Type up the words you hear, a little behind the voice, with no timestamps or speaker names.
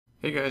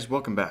Hey guys,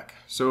 welcome back.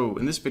 So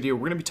in this video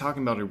we're going to be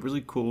talking about a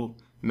really cool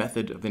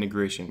method of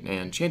integration,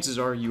 and chances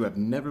are you have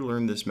never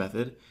learned this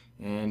method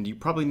and you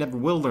probably never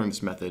will learn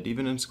this method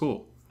even in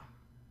school.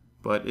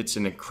 But it's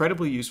an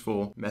incredibly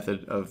useful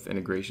method of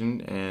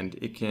integration and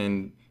it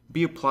can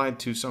be applied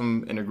to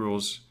some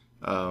integrals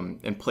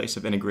in place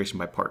of integration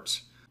by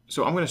parts.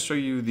 So I'm going to show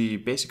you the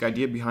basic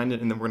idea behind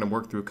it and then we're going to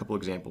work through a couple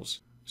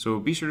examples. So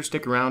be sure to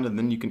stick around and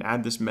then you can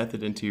add this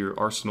method into your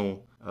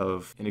arsenal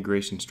of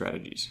integration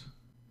strategies.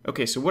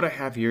 Okay, so what I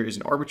have here is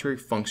an arbitrary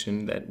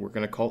function that we're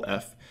going to call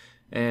f,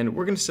 and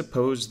we're going to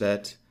suppose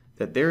that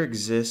there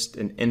exists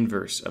an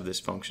inverse of this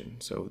function.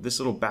 So this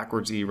little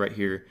backwards e right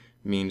here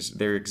means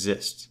there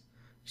exists.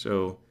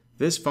 So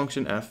this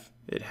function f,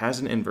 it has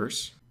an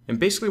inverse, and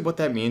basically what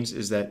that means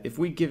is that if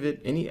we give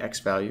it any x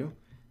value,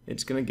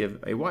 it's going to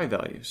give a y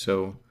value.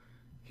 So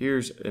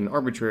here's an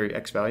arbitrary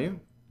x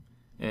value,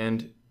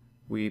 and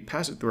we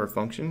pass it through our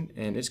function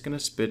and it's going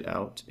to spit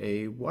out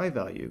a y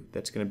value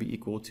that's going to be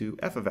equal to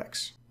f of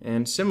x.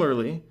 And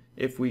similarly,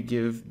 if we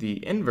give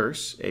the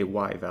inverse a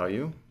y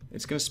value,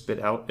 it's going to spit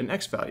out an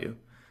x value.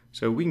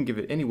 So we can give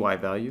it any y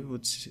value,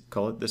 let's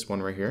call it this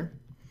one right here,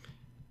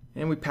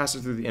 and we pass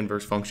it through the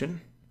inverse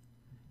function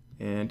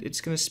and it's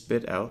going to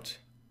spit out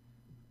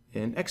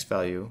an x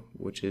value,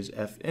 which is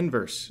f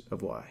inverse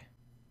of y.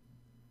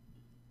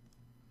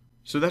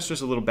 So that's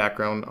just a little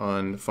background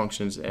on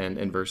functions and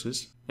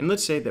inverses. And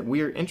let's say that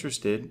we are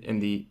interested in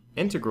the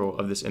integral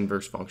of this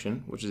inverse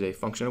function, which is a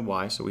function of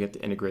y, so we have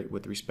to integrate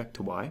with respect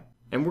to y.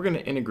 And we're going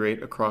to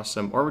integrate across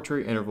some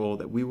arbitrary interval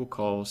that we will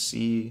call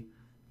c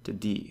to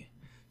d.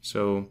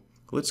 So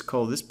let's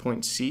call this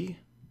point c,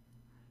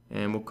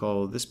 and we'll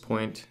call this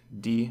point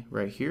d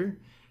right here.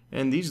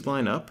 And these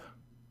line up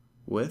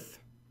with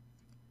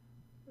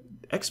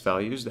x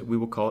values that we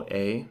will call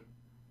a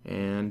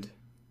and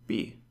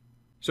b.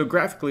 So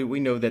graphically, we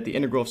know that the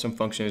integral of some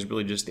function is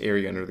really just the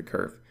area under the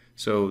curve.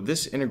 So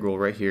this integral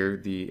right here,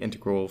 the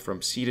integral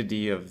from c to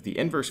d of the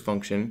inverse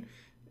function,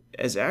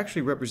 is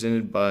actually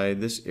represented by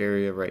this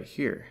area right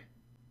here.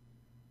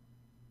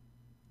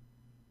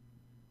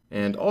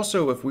 And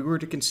also, if we were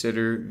to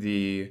consider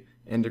the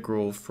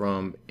integral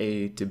from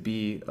a to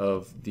b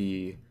of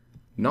the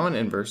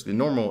non-inverse, the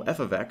normal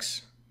f of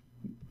x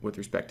with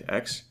respect to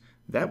x,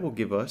 that will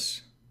give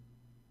us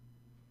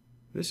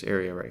this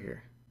area right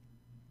here.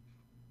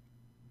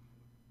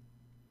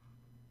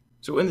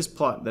 So in this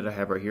plot that I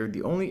have right here,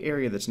 the only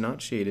area that's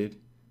not shaded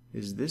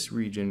is this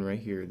region right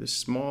here, this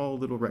small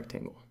little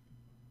rectangle.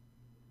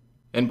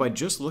 And by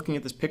just looking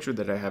at this picture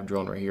that I have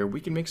drawn right here,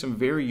 we can make some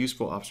very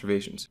useful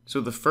observations.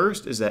 So the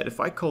first is that if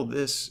I call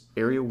this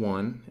area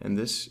 1 and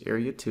this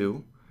area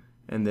 2,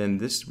 and then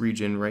this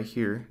region right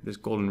here, this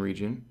golden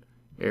region,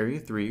 area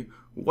 3,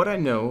 what I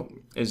know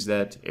is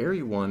that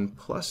area 1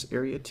 plus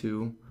area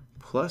 2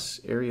 plus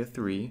area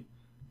 3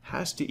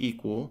 has to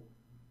equal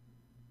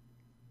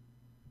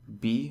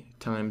b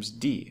times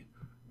d,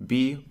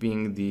 b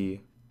being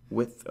the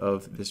width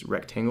of this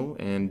rectangle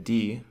and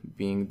d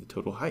being the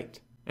total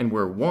height. And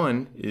where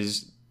 1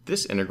 is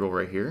this integral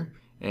right here,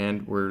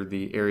 and where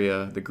the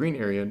area, the green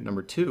area,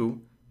 number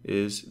 2,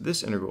 is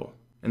this integral.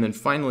 And then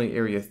finally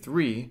area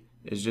 3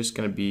 is just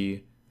going to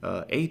be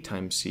a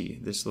times c,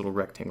 this little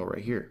rectangle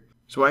right here.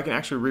 So I can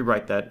actually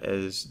rewrite that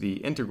as the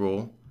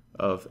integral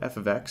of f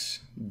of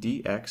x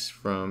dx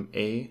from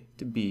a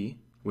to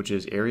b, which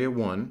is area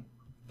 1,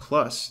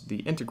 plus the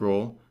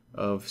integral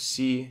of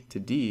c to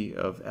d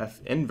of f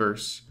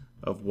inverse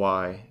of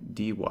y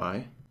dy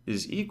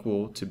is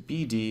equal to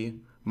bd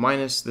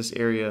minus this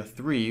area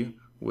 3,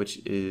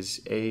 which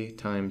is a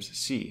times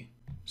c.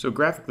 So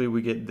graphically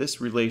we get this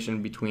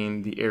relation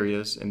between the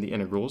areas and the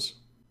integrals.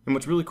 And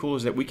what's really cool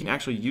is that we can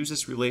actually use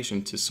this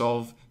relation to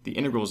solve the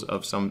integrals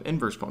of some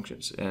inverse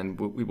functions, and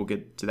we will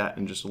get to that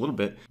in just a little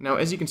bit. Now,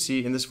 as you can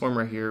see in this form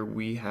right here,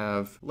 we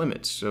have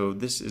limits. So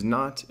this is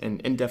not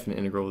an indefinite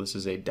integral, this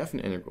is a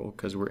definite integral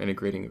because we're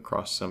integrating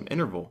across some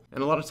interval.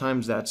 And a lot of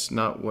times that's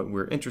not what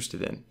we're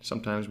interested in.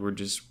 Sometimes we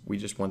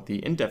just want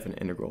the indefinite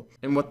integral.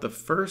 And what the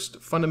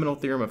first fundamental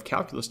theorem of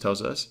calculus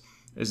tells us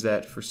is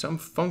that for some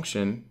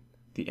function,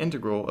 the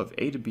integral of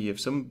a to b of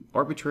some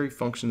arbitrary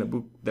function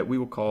that we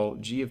will call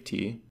g of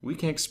t, we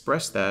can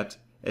express that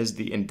as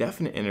the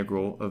indefinite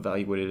integral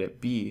evaluated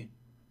at b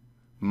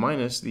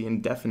minus the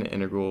indefinite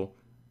integral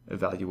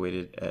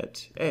evaluated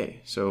at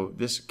a. So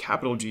this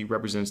capital G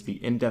represents the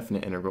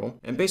indefinite integral.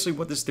 And basically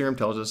what this theorem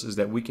tells us is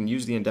that we can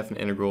use the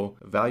indefinite integral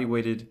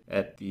evaluated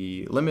at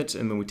the limits,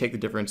 and then we take the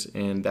difference,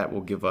 and that will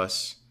give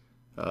us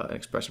an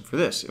expression for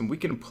this. And we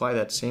can apply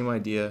that same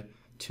idea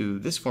to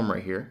this form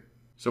right here.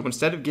 So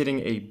instead of getting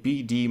a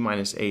BD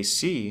minus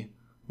AC,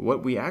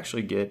 what we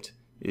actually get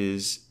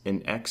is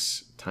an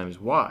x times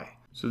y.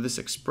 So this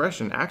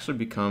expression actually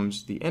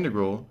becomes the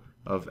integral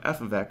of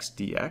f of x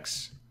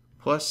dx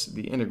plus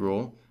the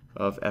integral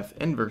of f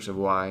inverse of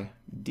y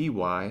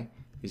dy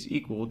is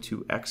equal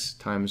to x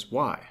times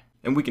y.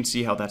 And we can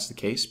see how that's the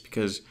case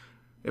because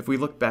if we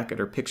look back at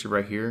our picture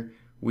right here,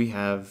 we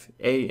have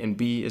a and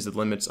b as the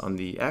limits on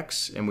the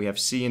x, and we have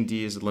c and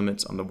d as the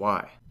limits on the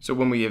y. So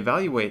when we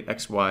evaluate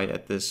xy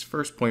at this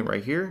first point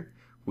right here,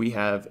 we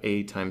have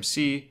a times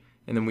c,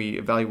 and then we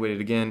evaluate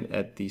it again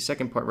at the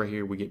second part right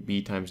here, we get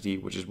b times d,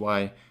 which is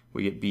why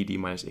we get bd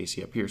minus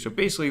ac up here. So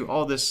basically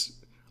all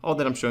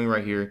that I'm showing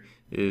right here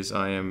is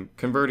I am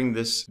converting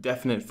this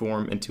definite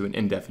form into an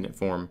indefinite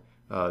form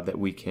that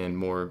we can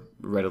more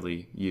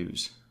readily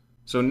use.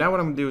 So now what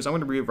I'm going to do is I'm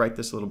going to rewrite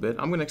this a little bit.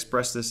 I'm going to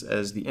express this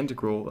as the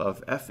integral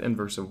of f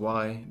inverse of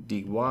y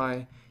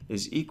dy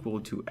is equal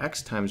to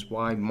x times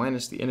y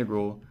minus the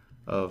integral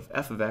of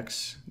f of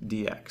x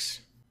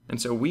dx.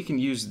 And so we can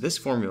use this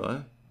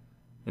formula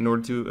in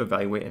order to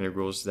evaluate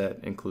integrals that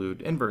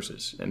include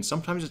inverses. And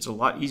sometimes it's a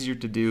lot easier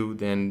to do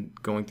than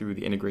going through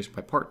the integration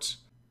by parts.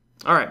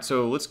 Alright,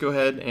 so let's go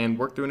ahead and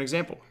work through an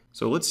example.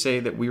 So let's say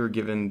that we were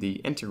given the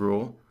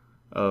integral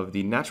of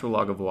the natural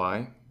log of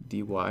y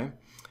dy,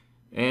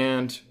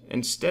 and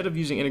instead of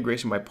using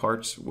integration by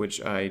parts,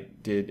 which I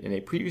did in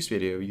a previous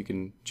video, you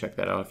can check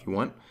that out if you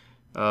want,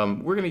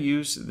 we're going to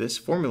use this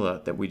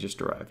formula that we just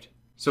derived.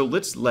 So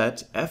let's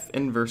let f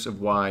inverse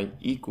of y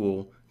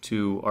equal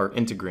to our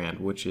integrand,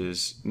 which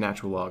is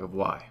natural log of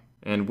y.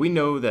 And we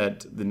know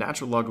that the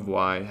natural log of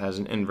y has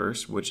an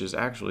inverse, which is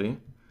actually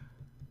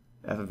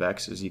f of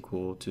x is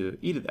equal to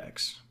e to the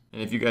x.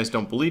 And if you guys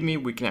don't believe me,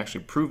 we can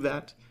actually prove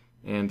that.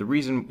 And the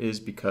reason is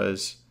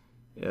because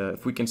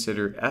if we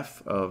consider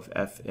f of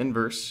f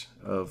inverse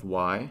of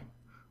y,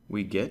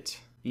 we get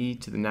e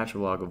to the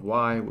natural log of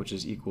y, which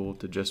is equal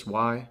to just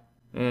y.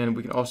 And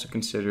we can also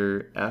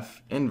consider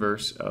f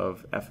inverse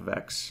of f of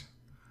x,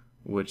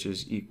 which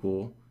is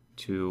equal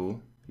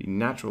to the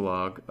natural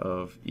log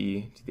of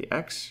e to the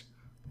x,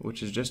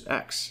 which is just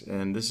x.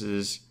 And this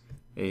is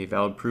a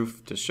valid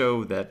proof to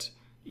show that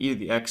e to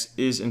the x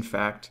is in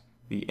fact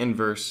the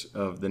inverse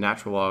of the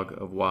natural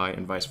log of y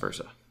and vice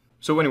versa.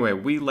 So anyway,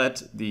 we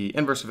let the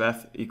inverse of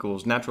f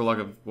equals natural log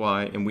of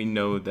y, and we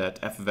know that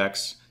f of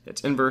x,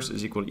 its inverse,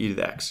 is equal to e to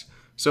the x.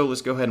 So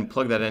let's go ahead and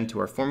plug that into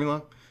our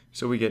formula.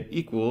 So we get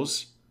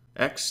equals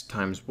x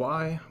times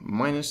y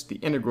minus the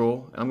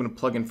integral. I'm going to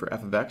plug in for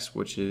f of x,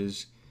 which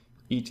is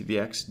e to the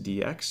x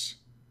dx.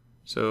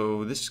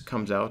 So this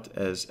comes out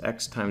as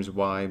x times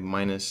y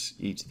minus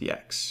e to the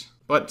x.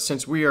 But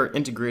since we are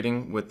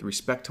integrating with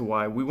respect to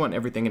y, we want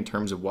everything in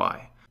terms of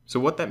y. So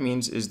what that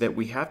means is that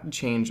we have to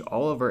change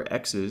all of our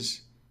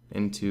x's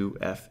into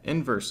f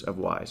inverse of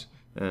y's.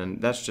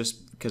 And that's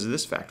just because of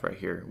this fact right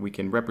here. We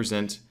can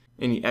represent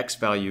any x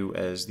value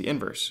as the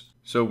inverse.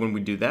 So when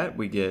we do that,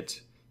 we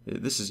get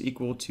this is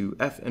equal to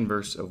f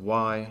inverse of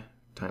y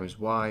times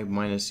y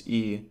minus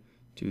e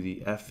to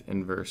the f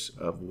inverse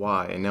of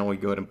y. And now we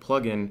go ahead and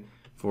plug in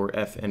for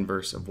f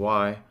inverse of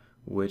y,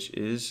 which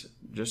is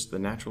just the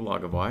natural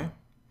log of y.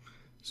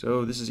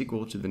 So this is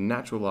equal to the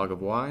natural log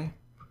of y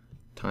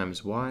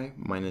times y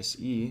minus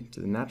e to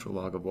the natural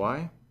log of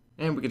y.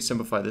 And we can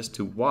simplify this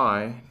to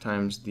y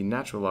times the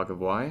natural log of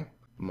y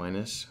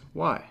minus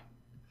y.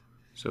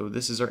 So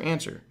this is our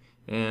answer.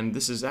 And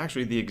this is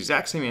actually the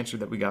exact same answer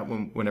that we got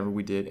whenever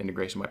we did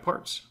integration by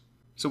parts.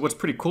 So what's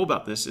pretty cool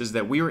about this is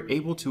that we were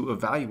able to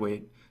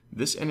evaluate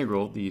this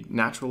integral, the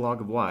natural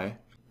log of y,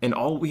 and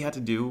all we had to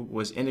do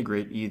was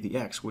integrate e to the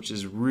x, which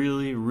is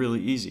really,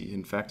 really easy.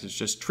 In fact, it's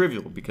just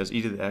trivial because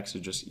e to the x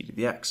is just e to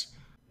the x.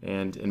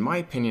 And in my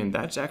opinion,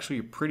 that's actually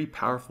a pretty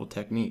powerful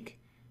technique.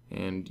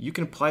 And you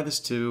can apply this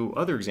to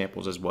other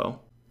examples as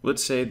well.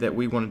 Let's say that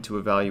we wanted to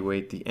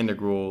evaluate the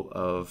integral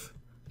of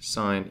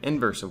sine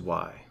inverse of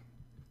y.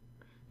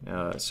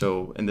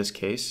 So in this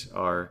case,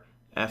 our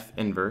f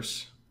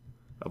inverse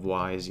of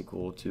y is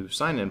equal to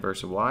sine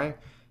inverse of y.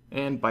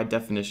 And by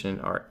definition,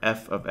 our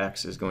f of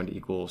x is going to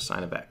equal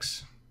sine of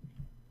x.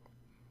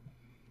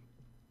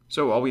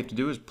 So all we have to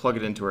do is plug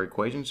it into our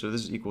equation. So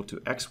this is equal to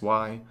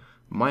xy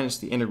minus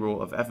the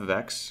integral of f of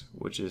x,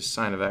 which is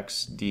sine of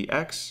x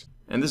dx.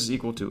 And this is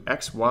equal to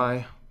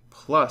xy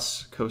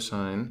plus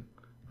cosine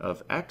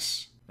of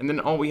x. And then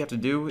all we have to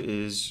do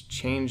is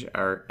change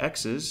our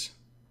x's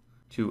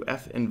to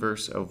f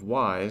inverse of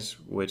y's,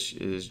 which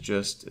is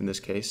just, in this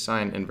case,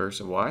 sine inverse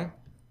of y.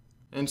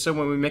 And so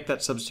when we make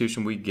that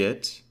substitution, we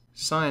get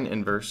sine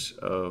inverse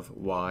of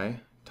y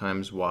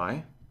times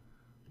y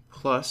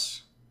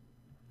plus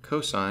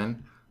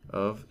cosine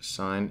of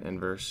sine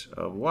inverse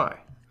of y.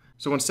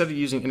 So instead of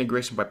using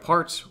integration by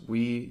parts, we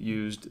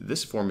used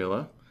this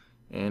formula,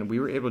 and we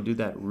were able to do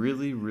that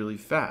really, really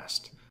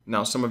fast.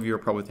 Now, some of you are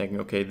probably thinking,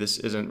 okay, this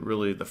isn't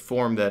really the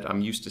form that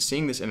I'm used to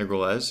seeing this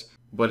integral as,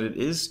 but it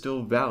is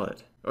still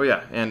valid. Oh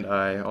yeah, and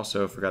I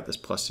also forgot this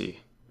plus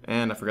c,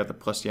 and I forgot the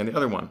plus c on the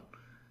other one,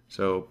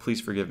 so please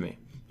forgive me.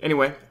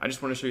 Anyway, I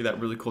just want to show you that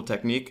really cool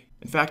technique.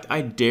 In fact,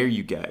 I dare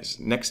you guys,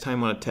 next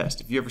time on a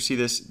test, if you ever see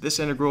this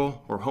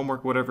integral, or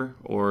homework, whatever,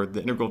 or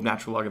the integral of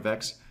natural log of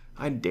x,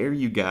 I dare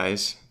you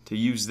guys to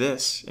use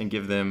this and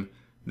give them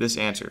this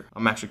answer.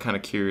 I'm actually kind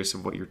of curious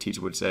of what your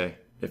teacher would say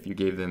if you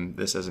gave them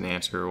this as an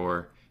answer,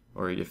 or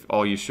if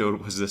all you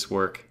showed was this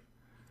work.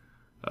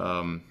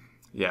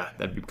 Yeah,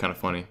 that'd be kind of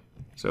funny.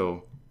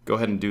 So go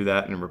ahead and do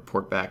that and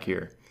report back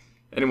here.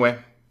 Anyway,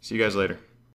 See you guys later.